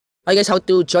Hi guys, how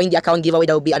to join the account giveaway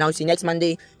that will be announcing next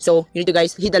Monday. So you need to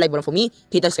guys hit the like button for me,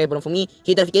 hit the subscribe button for me,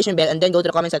 hit the notification bell, and then go to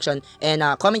the comment section and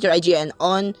comment your IGN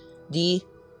on the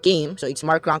game. So it's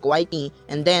Mark Rank YT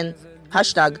and then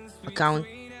hashtag account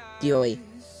giveaway.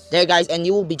 There guys, and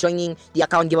you will be joining the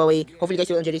account giveaway. Hopefully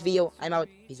guys will enjoy this video. I'm out.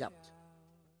 Peace out.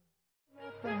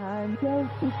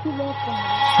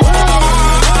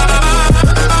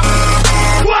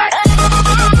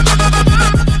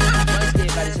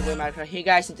 Hey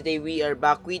guys, and today we are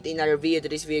back with another video.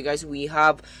 Today's video guys, we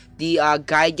have the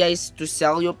guide guys to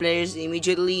sell your players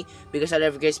immediately, because a lot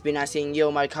of guys been asking,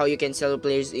 yo Mark, how you can sell your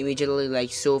players immediately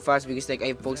like so fast, because like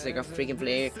I posted like a freaking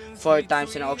player 4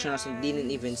 times in an auction house and didn't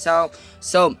even sell.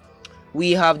 So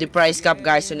we have the price cap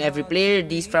guys on every player.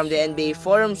 These from the NBA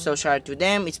forum, so shout out to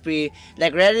them. It's pretty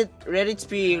like Reddit's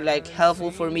pretty like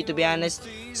helpful for me, to be honest.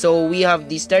 So we have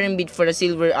the starting bid for the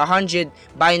silver 100,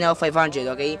 buy now 500.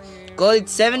 Okay, gold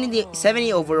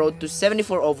 70 overall to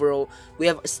 74 overall. We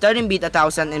have starting bid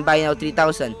 1000 and buy now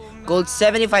 3000. Gold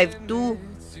 75 to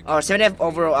or 75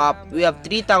 overall up. We have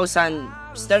 3000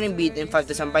 starting bid and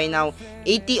 5000 buy now.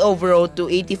 80 overall to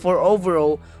 84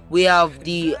 overall. We have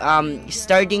the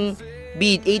starting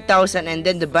bid 8,000 and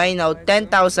then the buy now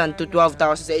 10,000 to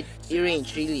 12,000. So it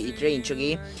range,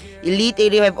 okay. Elite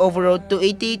 85 overall to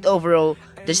 88 overall.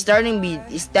 The starting bid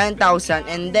is 10,000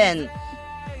 and then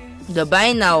the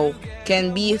buy now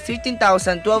can be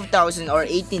 15,000, 12,000 or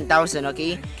 18,000,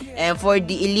 okay. And for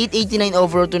the elite 89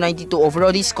 overall to 92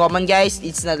 overall, this is common guys,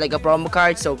 it's not like a promo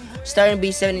card. So starting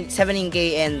bid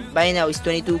 17k and buy now is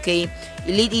 22k.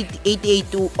 Elite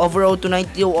 88 to overall to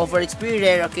 92 overall, it's pretty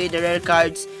rare, okay. The rare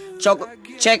cards,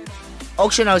 check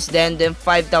auction house, then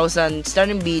 5,000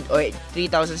 starting bid or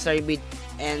 3,000 starting bid,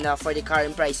 and for the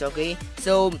current price, okay.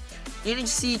 So you need to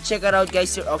see, check it out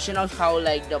guys, your auction house, how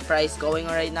like the price going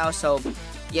on right now. So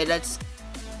yeah, that's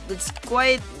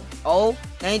quite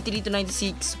 93 to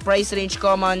 96 price range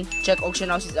common. Check auction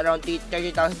house is around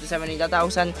 30,000 to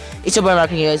 70,000. It's your boy Mark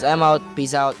guys, I'm out,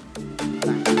 peace out.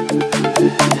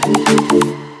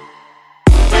 Bye.